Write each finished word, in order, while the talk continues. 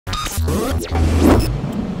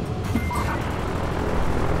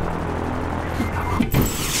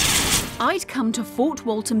I'd come to Fort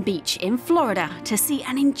Walton Beach in Florida to see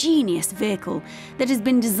an ingenious vehicle that has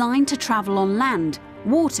been designed to travel on land,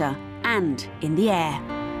 water, and in the air.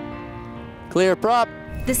 Clear prop.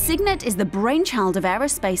 The CYGNET is the brainchild of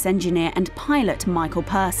aerospace engineer and pilot Michael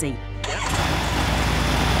Percy.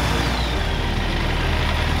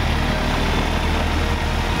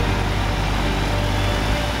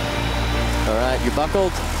 All right, you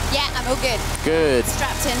buckled? Yeah, I'm all good. Good.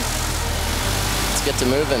 Strapped in. Let's get to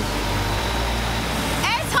moving.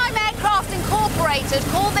 Airtime Aircraft Incorporated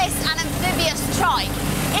call this an amphibious trike.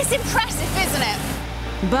 It's impressive, isn't it?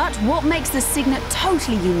 But what makes the CYGNET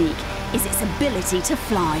totally unique is its ability to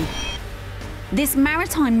fly. This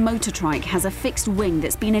maritime motor trike has a fixed wing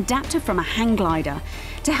that's been adapted from a hang glider.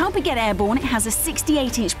 To help it get airborne, it has a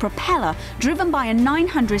 68-inch propeller driven by a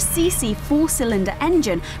 900cc four-cylinder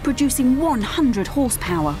engine producing 100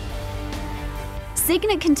 horsepower.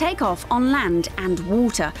 CYGNET can take off on land and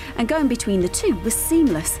water, and going between the two was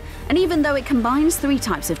seamless. And even though it combines 3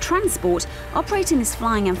 types of transport, operating this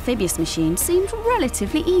flying amphibious machine seemed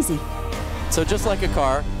relatively easy. So just like a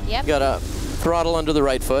car, Yep. you got a throttle under the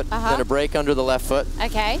right foot, then a brake under the left foot.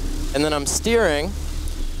 Okay. And then I'm steering,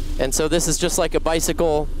 and so this is just like a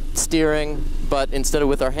bicycle steering, but instead of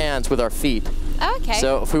with our hands, with our feet. Oh, okay.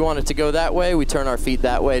 So if we wanted to go that way, we turn our feet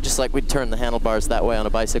that way, just like we'd turn the handlebars that way on a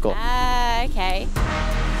bicycle. Okay.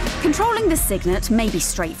 Controlling the CYGNET may be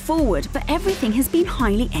straightforward, but everything has been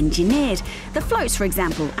highly engineered. The floats, for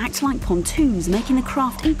example, act like pontoons, making the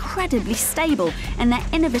craft incredibly stable, and their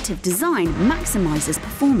innovative design maximizes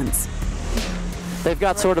performance. They've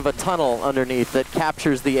got sort of a tunnel underneath that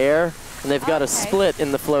captures the air, and they've got a split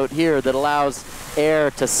in the float here that allows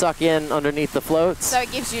air to suck in underneath the floats. So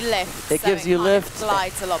it gives you lift. It gives you lift.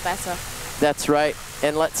 Glides a lot better. That's right,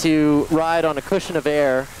 and lets you ride on a cushion of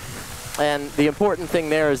air. And the important thing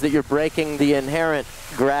there is that you're breaking the inherent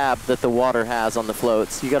grab that the water has on the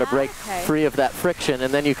floats. You got to break free of that friction,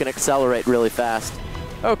 and then you can accelerate really fast.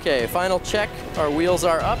 Okay, final check. Our wheels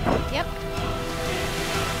are up. Yep.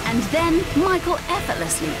 And then Michael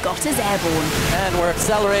effortlessly got us airborne. And we're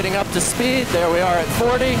accelerating up to speed. There we are at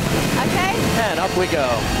 40. Okay. And up we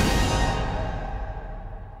go.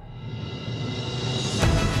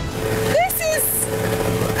 This is...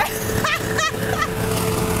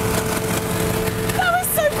 That was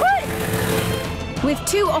so quick! With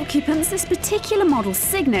 2 occupants, this particular model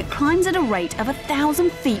CYGNET climbs at a rate of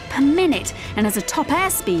 1,000 feet per minute and has a top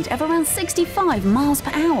airspeed of around 65 miles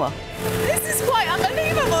per hour. This is quite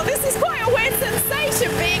unbelievable. This is quite a weird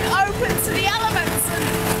sensation, being open to the elements. And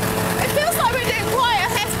it feels like we're doing quite a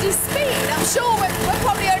hefty speed. I'm sure we're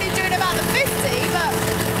probably only doing about the 50, but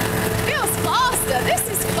it feels faster. This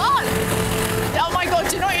is fun. Oh my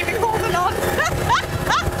God, you're not even holding on.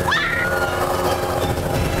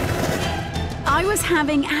 I was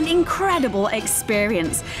having an incredible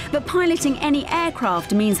experience, but piloting any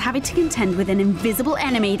aircraft means having to contend with an invisible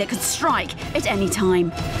enemy that could strike at any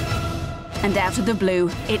time. And out of the blue,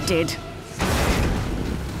 it did.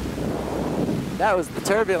 That was the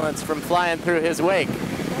turbulence from flying through his wake.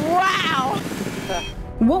 Wow!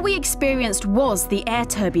 What we experienced was the air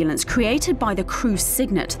turbulence created by the cruise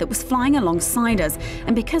CYGNET that was flying alongside us,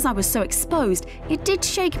 and because I was so exposed, it did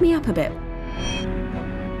shake me up a bit.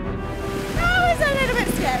 That was a little bit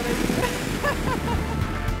scary.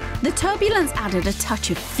 The turbulence added a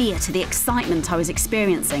touch of fear to the excitement I was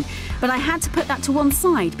experiencing, but I had to put that to one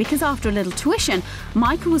side because after a little tuition,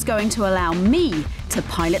 Michael was going to allow me to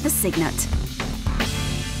pilot the CYGNET.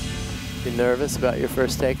 You nervous about your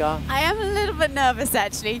first takeoff? I am a little bit nervous,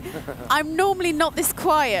 actually. I'm normally not this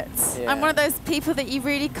quiet. Yeah. I'm one of those people that you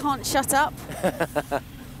really can't shut up,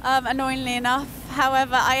 annoyingly enough.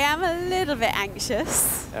 However, I am a little bit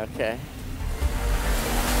anxious. Okay.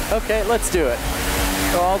 Okay, let's do it.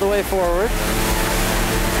 Go all the way forward.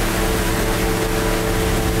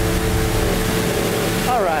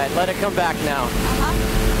 All right, let it come back now.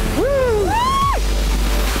 Woo!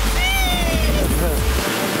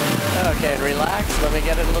 Okay, relax. Let me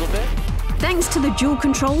get it a little bit. Thanks to the dual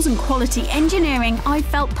controls and quality engineering, I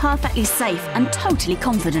felt perfectly safe and totally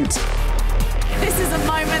confident. This is a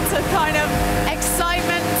moment of kind of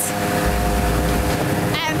excitement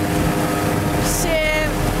and sheer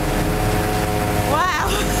wow.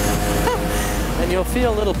 And you'll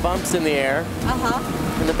feel little bumps in the air.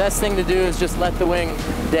 And the best thing to do is just let the wing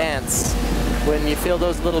dance. When you feel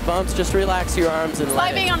those little bumps, just relax your arms and It's let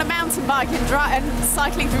like being on a mountain bike and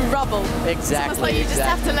cycling through rubble. Exactly. It's almost like you just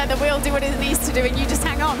have to let the wheel do what it needs to do and you just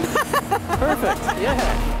hang on. Perfect, yeah.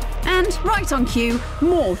 And right on cue,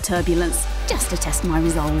 more turbulence, just to test my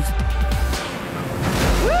resolve.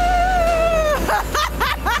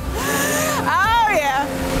 Oh yeah.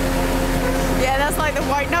 Yeah, that's like the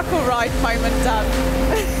white knuckle ride moment done.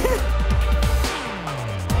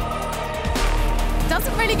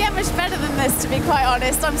 Doesn't really get much better than this, to be quite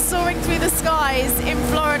honest. I'm soaring through the skies in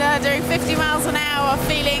Florida, doing 50 miles an hour,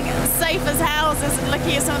 feeling safe as houses and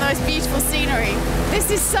looking at some of the most beautiful scenery. This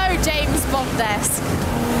is so James Bond-esque.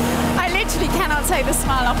 I literally cannot take the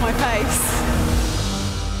smile off my face.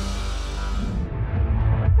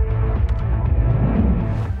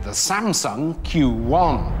 The Samsung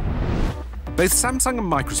Q1. Both Samsung and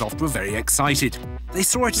Microsoft were very excited. They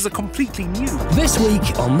saw it as a completely new. This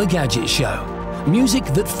week on The Gadget Show, music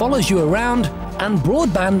that follows you around and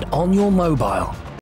broadband on your mobile.